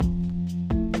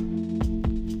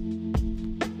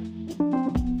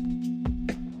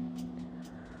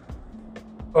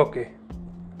Okay,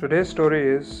 today's story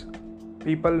is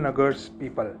People Nuggers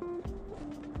People.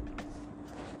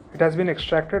 It has been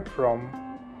extracted from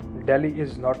Delhi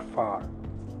is Not Far.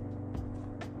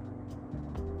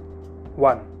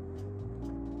 1.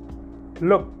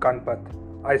 Look, Kanpat,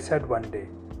 I said one day.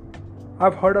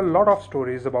 I've heard a lot of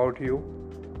stories about you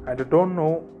and I don't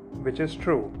know which is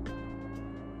true.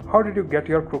 How did you get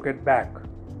your crooked back?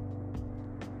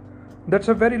 That's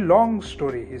a very long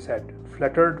story, he said,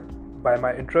 flattered by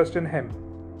my interest in him,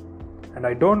 and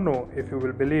I don't know if you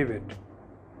will believe it.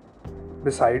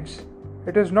 Besides,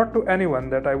 it is not to anyone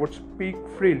that I would speak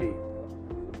freely.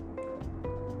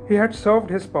 He had served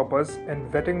his purpose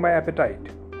in whetting my appetite.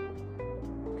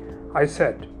 I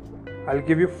said, I'll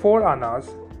give you 4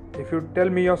 annas if you tell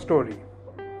me your story.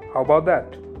 How about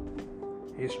that?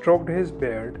 He stroked his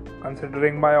beard,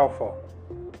 considering my offer.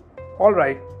 All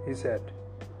right, he said,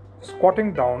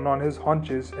 squatting down on his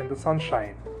haunches in the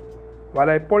sunshine, while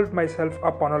I pulled myself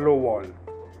up on a low wall.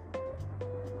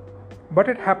 But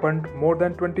it happened more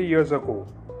than 20 years ago,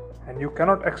 and you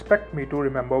cannot expect me to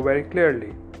remember very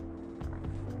clearly.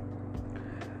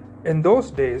 In those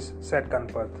days, said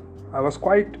Kanpat, I was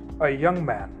quite a young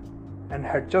man and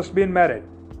had just been married.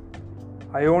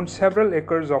 I owned several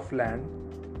acres of land,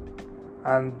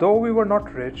 and though we were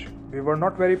not rich, we were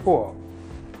not very poor.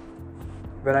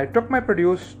 When I took my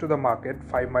produce to the market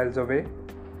 5 miles away,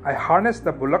 I harnessed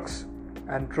the bullocks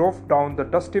and drove down the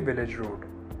dusty village road.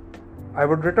 I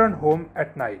would return home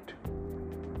at night.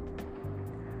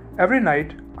 Every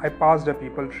night I passed a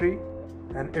peepal tree,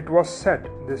 and it was said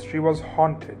this tree was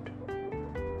haunted.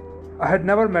 I had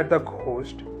never met the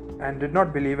ghost and did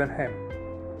not believe in him,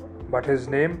 but his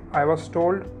name, I was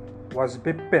told, was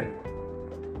Bipin,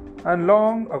 and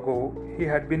long ago he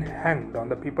had been hanged on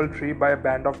the peepal tree by a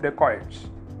band of dacoits.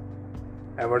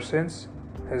 Ever since,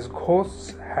 his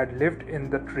ghost had lived in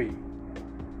the tree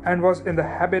and was in the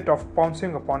habit of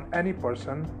pouncing upon any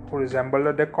person who resembled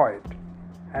a dacoit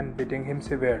and beating him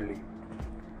severely.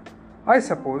 I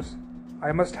suppose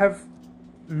I must have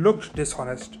looked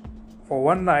dishonest, for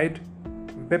one night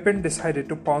Bipin decided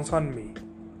to pounce on me.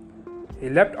 He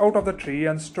leapt out of the tree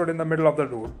and stood in the middle of the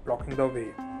road, blocking the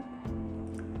way.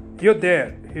 You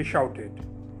there, he shouted.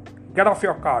 Get off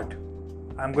your cart.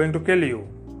 I'm going to kill you.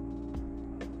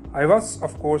 I was,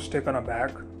 of course, taken aback,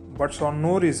 but saw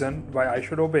no reason why I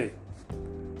should obey.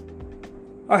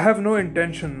 I have no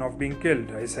intention of being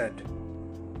killed, I said.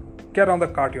 Get on the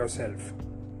cart yourself.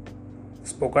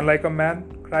 Spoken like a man,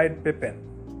 cried Bipin,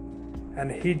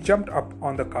 and he jumped up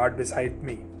on the cart beside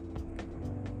me.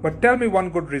 But tell me one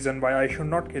good reason why I should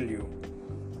not kill you.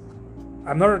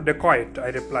 I'm not a dacoit, I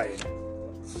replied.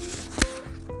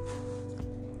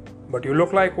 But you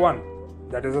look like one.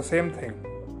 That is the same thing.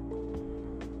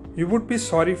 You would be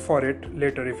sorry for it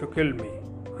later if you killed me.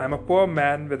 I am a poor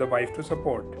man with a wife to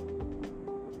support.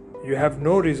 You have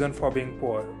no reason for being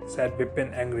poor, said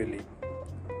Bipin angrily.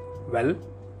 Well,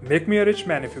 make me a rich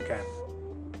man if you can.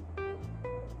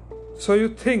 So you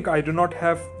think I do not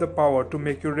have the power to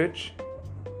make you rich?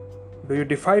 Do you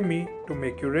defy me to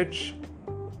make you rich?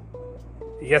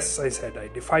 Yes, I said, I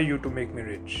defy you to make me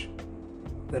rich.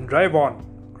 Then drive on,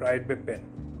 cried Bipin.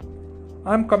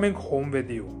 I am coming home with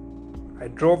you. I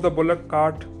drove the bullock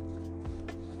cart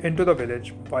into the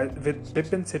village with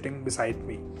Bipin sitting beside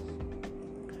me.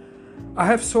 I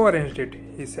have so arranged it,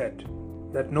 he said,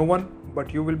 that no one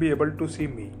but you will be able to see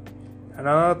me. And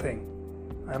another thing,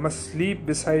 I must sleep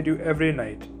beside you every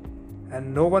night,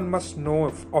 and no one must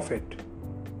know of it.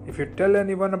 If you tell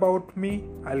anyone about me,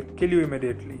 I'll kill you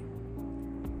immediately.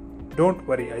 Don't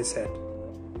worry, I said.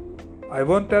 I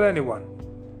won't tell anyone.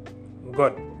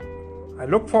 Good. I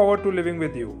look forward to living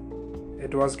with you.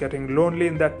 It was getting lonely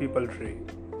in that peepal tree.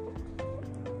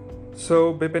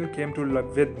 So Bipin came to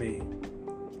live with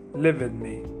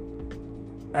me,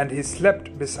 and he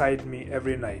slept beside me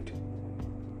every night,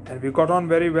 and we got on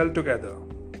very well together.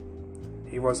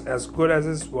 He was as good as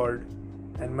his word,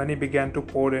 and money began to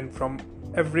pour in from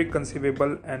every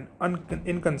conceivable and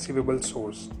inconceivable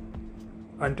source,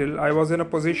 until I was in a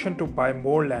position to buy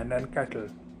more land and cattle.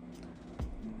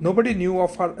 Nobody knew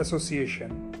of our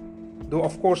association, though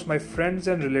of course my friends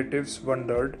and relatives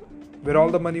wondered where all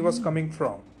the money was coming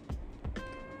from.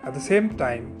 At the same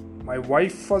time, my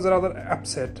wife was rather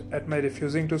upset at my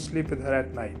refusing to sleep with her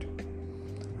at night.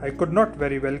 I could not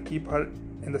very well keep her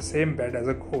in the same bed as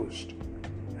a ghost,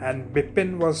 and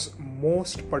Bipin was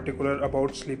most particular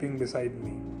about sleeping beside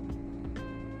me.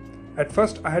 At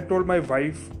first I had told my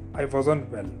wife I wasn't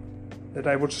well, that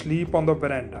I would sleep on the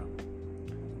veranda.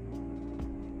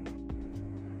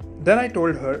 Then I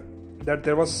told her that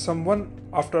there was someone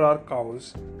after our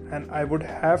cows and I would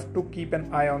have to keep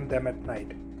an eye on them at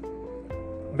night.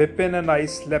 Bipin and I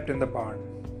slept in the barn.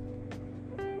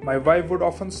 My wife would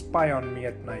often spy on me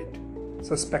at night,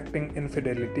 suspecting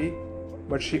infidelity,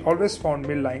 but she always found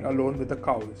me lying alone with the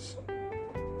cows.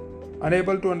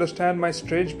 Unable to understand my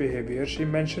strange behavior, she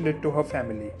mentioned it to her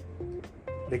family.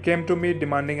 They came to me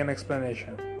demanding an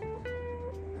explanation.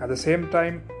 At the same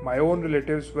time, my own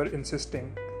relatives were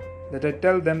insisting that I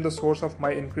tell them the source of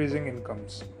my increasing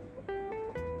incomes.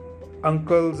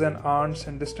 Uncles and aunts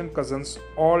and distant cousins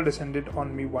all descended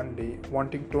on me one day,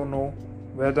 wanting to know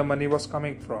where the money was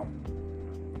coming from.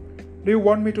 "Do you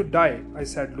want me to die?" I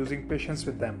said, losing patience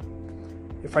with them.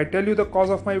 "If I tell you the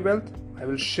cause of my wealth, I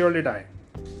will surely die."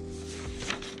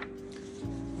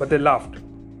 But they laughed,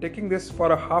 taking this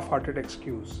for a half-hearted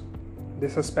excuse. They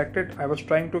suspected I was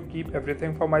trying to keep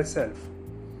everything for myself.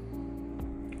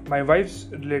 My wife's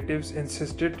relatives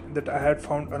insisted that I had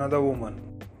found another woman.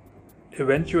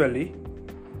 Eventually,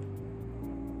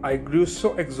 I grew so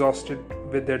exhausted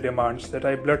with their demands that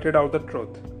I blurted out the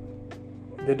truth.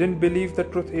 They didn't believe the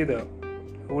truth either.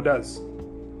 Who does?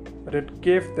 But it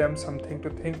gave them something to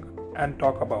think and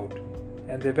talk about,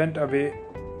 and they went away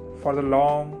for a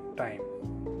long time.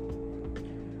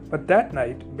 But that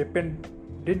night, Bipin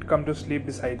didn't come to sleep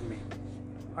beside me.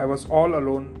 I was all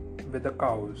alone with the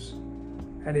cows,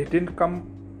 and he didn't come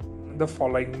the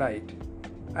following night.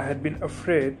 I had been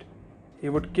afraid he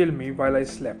would kill me while I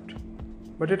slept,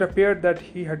 but it appeared that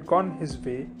he had gone his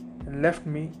way and left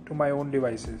me to my own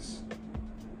devices.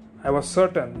 I was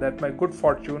certain that my good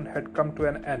fortune had come to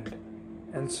an end,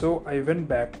 and so I went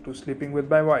back to sleeping with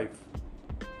my wife.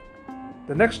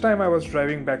 The next time I was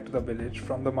driving back to the village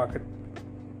from the market,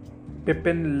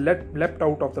 Bipin leapt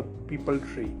out of the peepal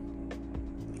tree.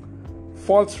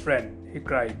 "False friend," he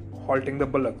cried, halting the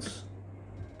bullocks.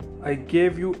 "I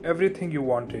gave you everything you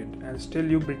wanted, and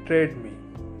still you betrayed me."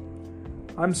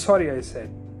 "I'm sorry," I said.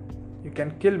 "You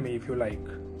can kill me if you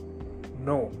like."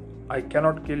 "No, I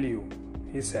cannot kill you,"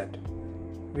 he said.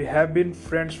 "We have been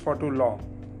friends for too long,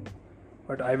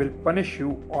 but I will punish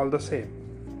you all the same."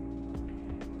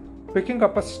 Picking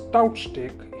up a stout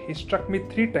stick, he struck me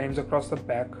 3 times across the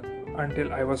back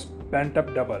until I was bent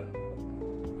up double.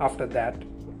 After that,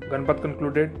 Ganpat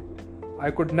concluded,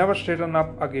 I could never straighten up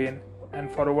again, and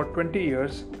for over 20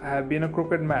 years I have been a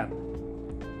crooked man.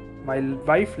 My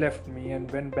wife left me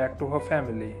and went back to her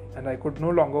family, and I could no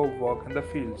longer work in the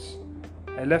fields.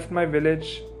 I left my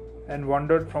village and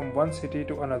wandered from one city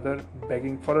to another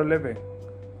begging for a living.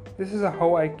 This is how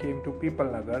I came to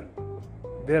Pipalnagar,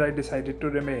 where I decided to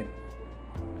remain.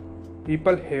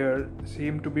 People here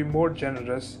seem to be more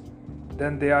generous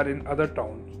than they are in other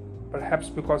towns, perhaps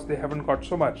because they haven't got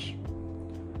so much.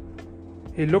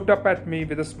 He looked up at me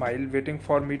with a smile, waiting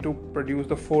for me to produce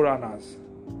the 4 annas.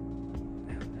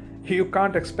 "You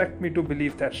can't expect me to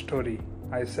believe that story,"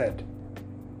 I said.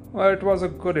 "Well, it was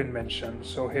a good invention,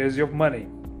 so here's your money."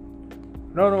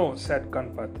 No, said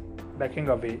Ganpat, backing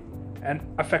away and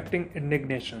affecting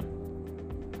indignation.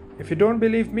 "If you don't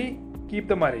believe me, keep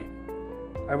the money.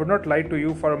 I would not lie to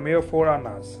you for a mere 4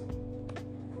 annas.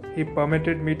 He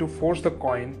permitted me to force the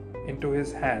coin into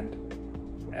his hand,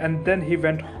 and then he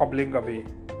went hobbling away,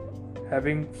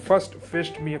 having first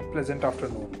wished me a pleasant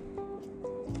afternoon.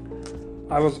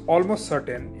 I was almost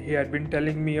certain he had been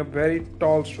telling me a very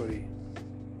tall story,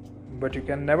 but you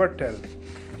can never tell.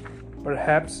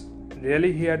 Perhaps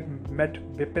really he had met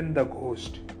Bipin the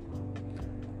ghost,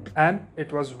 and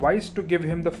it was wise to give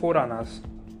him the 4 annas,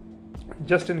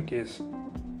 just in case.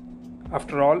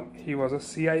 After all, he was a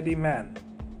CID man.